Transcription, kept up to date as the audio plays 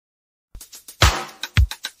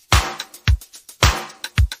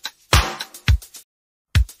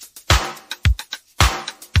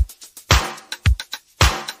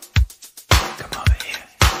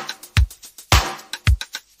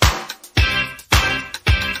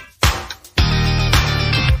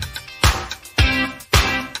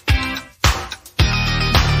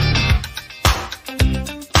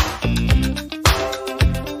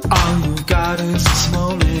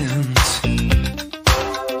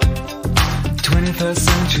21st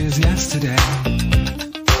century's yesterday.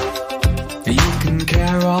 You can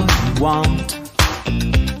care all you want.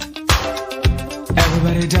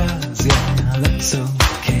 Everybody does, yeah, that's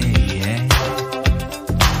okay, yeah.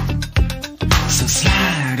 So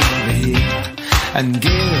slide over here and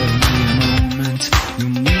give me a moment. Your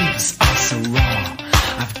moves are so raw.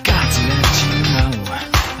 I've got to let you know.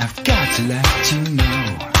 I've got to let you know.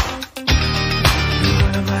 You're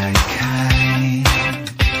one of my kind.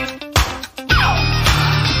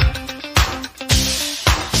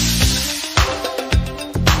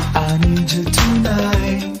 I need you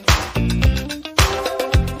tonight,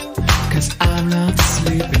 'cause I'm not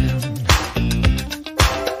sleeping.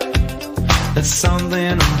 There's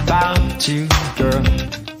something about you, girl,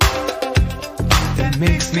 that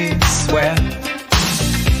makes me sweat.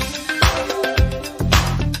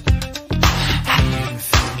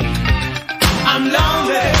 I'm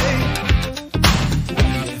lonely,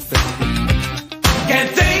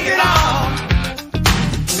 can't take it all.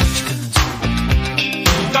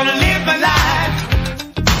 Gonna live my life,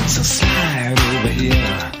 so slide over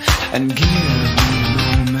here and give me a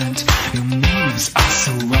moment. Your moves are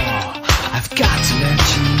so raw. I've got to let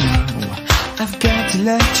you know. I've got to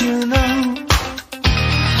let you know.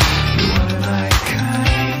 You're one of my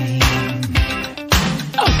kind.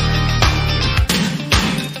 Oh.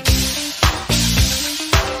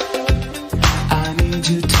 I need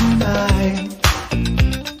you tonight,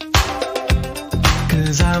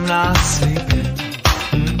 'cause I'm not sleeping.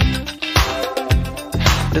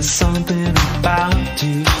 There's something about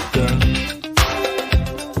you, girl,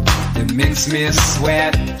 that makes me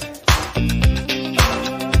sweat.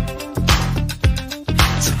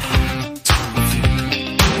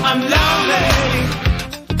 I'm lonely,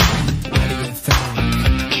 what do you think?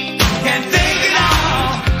 Can't think it all.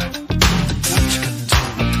 What you gonna do?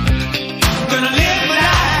 Gonna live my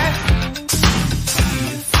life. What do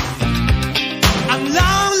you think? I'm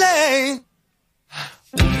lonely.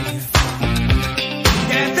 What do you think?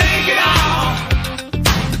 Can't think it all.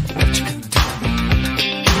 What you gonna do?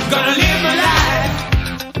 Gonna live my life.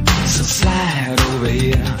 So slide over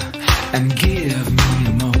here and give me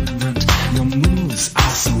a moment. Your moves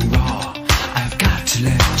are so raw. I've got to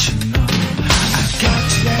let you know. I've got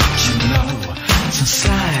to let you know. So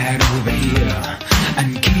slide over here and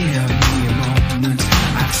give me a moment.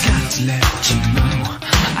 I've got to let you know.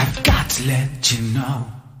 I've got to let you know.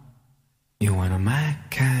 You're one of my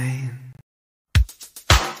kind.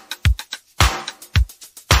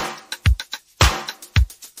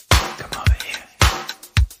 Come over here.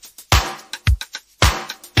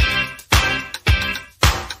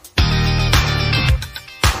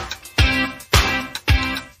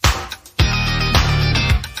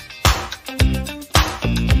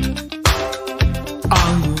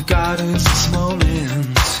 All you got is this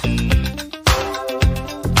moment.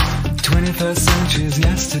 21st century's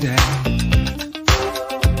yesterday.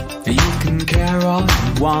 You can care all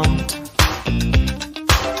you want.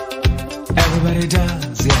 Everybody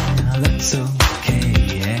does, yeah, that's okay,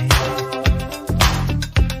 yeah.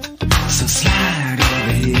 So slide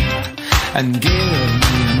over here and give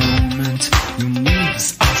me a moment. Your moves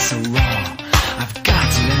are so raw. I've got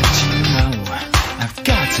to let you know. I've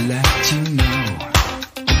got to let you know.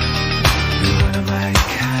 You're one of my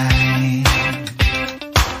kind.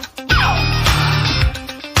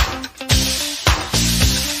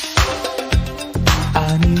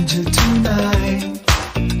 I need you tonight,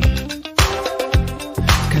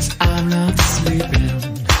 'cause I'm not sleeping.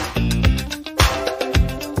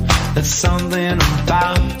 There's something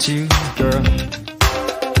about you, girl,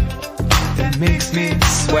 that makes me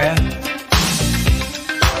sweat.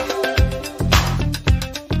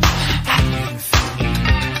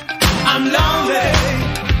 I'm lonely,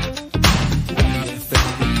 what do you think?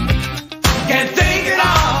 Can't think it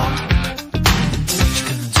all. What you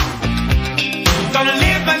gonna do? Gonna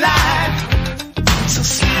live my life. So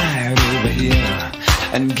slide over here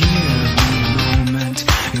and give me a moment.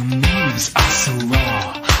 Your moves are so raw.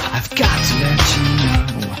 I've got to let you know.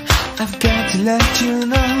 I've got to let you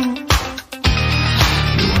know.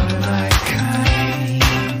 You're one of my kind.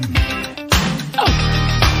 Oh.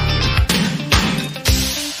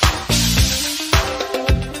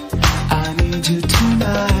 I need you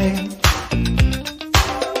tonight,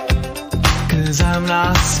 'cause I'm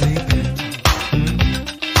not sleeping.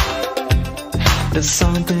 There's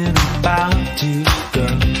something about you,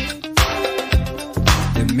 girl,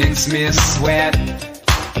 that makes me sweat.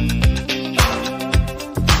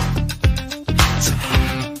 So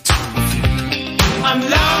I'm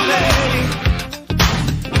lonely,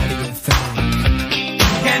 what do you think?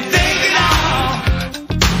 Can't think it all.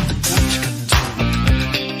 What you gonna do?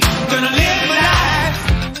 Gonna live my life.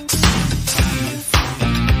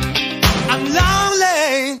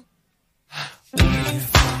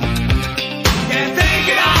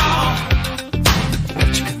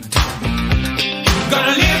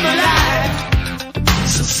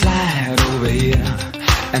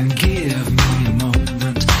 and give me a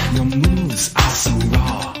moment. Your moves are so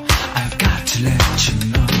raw, I've got to let you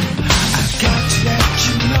know. I've got to let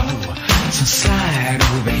you know. So slide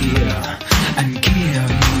over here and give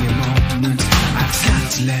me a moment. I've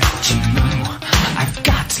got to let you know. I've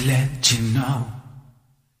got to let you know.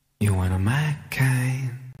 You're one of my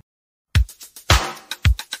kind.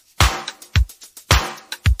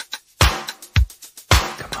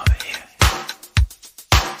 Come over here.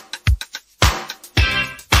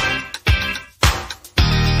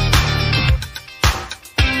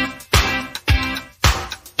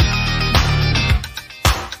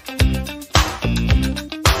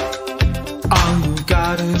 All you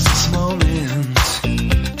got is this moment.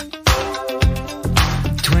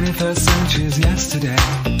 21st century's yesterday.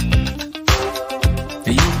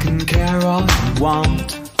 You can care all you want.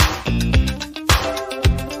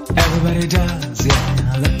 Everybody does,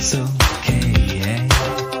 yeah, that's okay, yeah.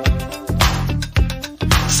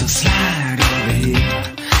 So slide over here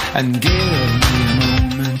and give me a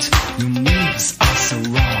moment. Your moves are so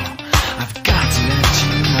raw, I've got to let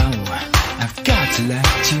you know. I've got to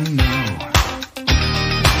let you know.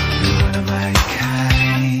 You're one of my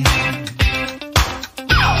kind.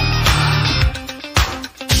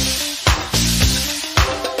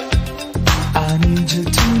 I need you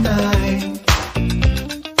tonight,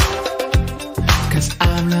 'cause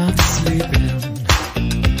I'm not sleeping.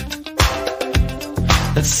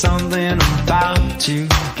 There's something about you,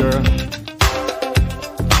 girl,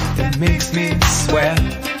 that makes me sweat.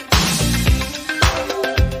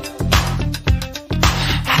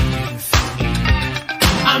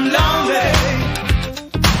 I'm lonely,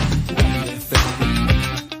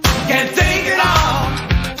 can't think at all.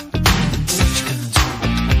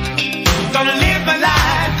 Gonna live my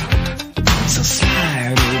life. So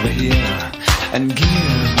slide over here and give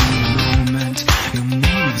me a moment. Your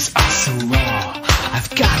moves are so raw, I've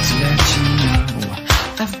got to let you know.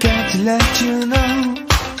 I've got to let you know.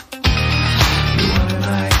 You're one of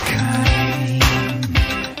my kind.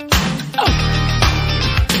 Oh.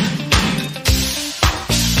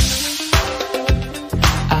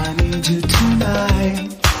 I need you tonight,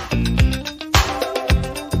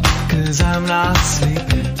 'cause I'm not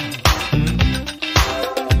sleeping.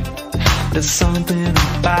 There's something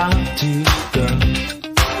about you, girl,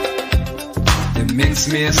 that makes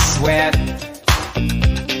me sweat.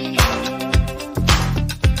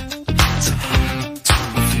 So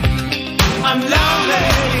I'm lonely,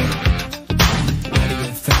 what do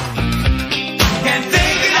you think? Can't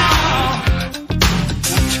think at all.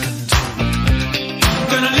 What you gonna do?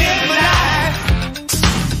 Gonna live my life.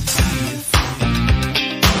 How do you feel?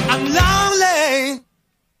 I'm lonely.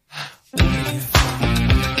 What do you think?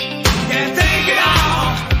 Can't think it all.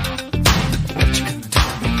 What you gonna do?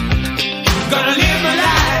 Gonna live my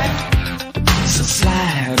life. So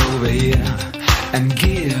slide over here and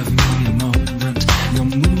give me a moment. Your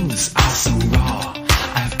moves are so raw,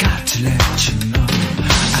 I've got to let you know.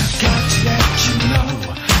 I've got to let you know.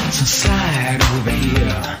 So slide over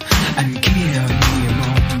here and give me a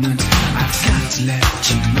moment. I've got to let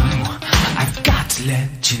you know. I've got to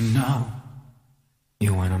let you know.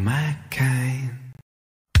 You're one of my kind.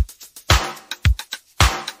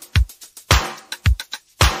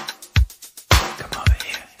 Come over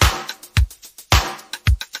here.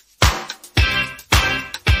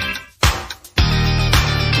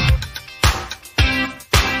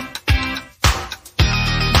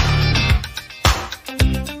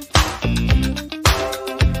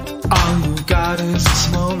 All you got is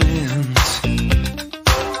this moment.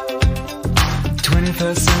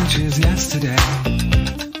 21st century's yesterday.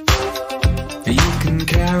 You can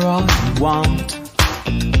care all you want.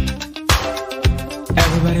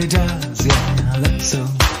 Everybody does, yeah, that's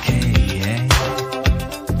okay, yeah.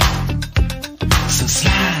 So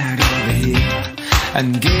slide over here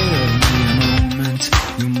and give me a moment.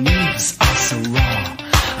 Your moves are so raw,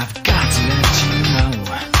 I've got to let you know.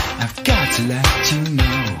 I've got to let you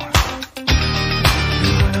know.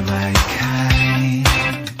 You're one of my kind.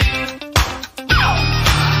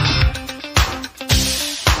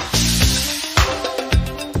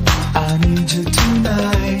 I need you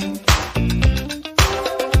tonight,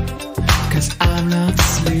 'cause I'm not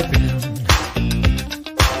sleeping.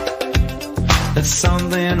 There's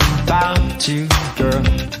something about you, girl,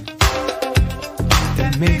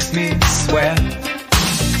 that makes me sweat.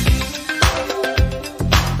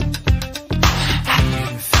 How do you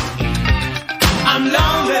feel? I'm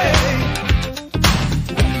lonely.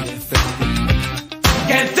 What do you think?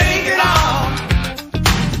 Can't think at all.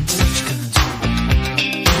 What you gonna do?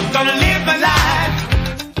 Gonna live my life.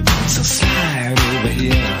 So slide over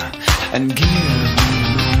here and give me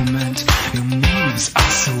a moment. Your moves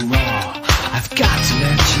are so raw. I've got to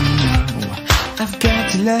let you know. I've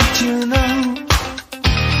got to let you know.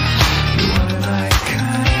 You're my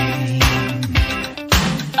kind.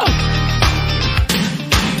 Oh.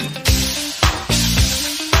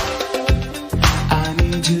 I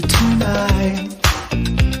need you tonight,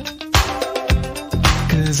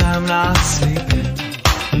 'cause I'm not sleeping.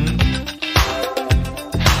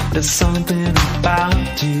 There's something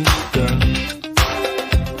about you, girl,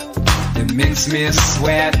 that makes me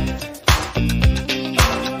sweat.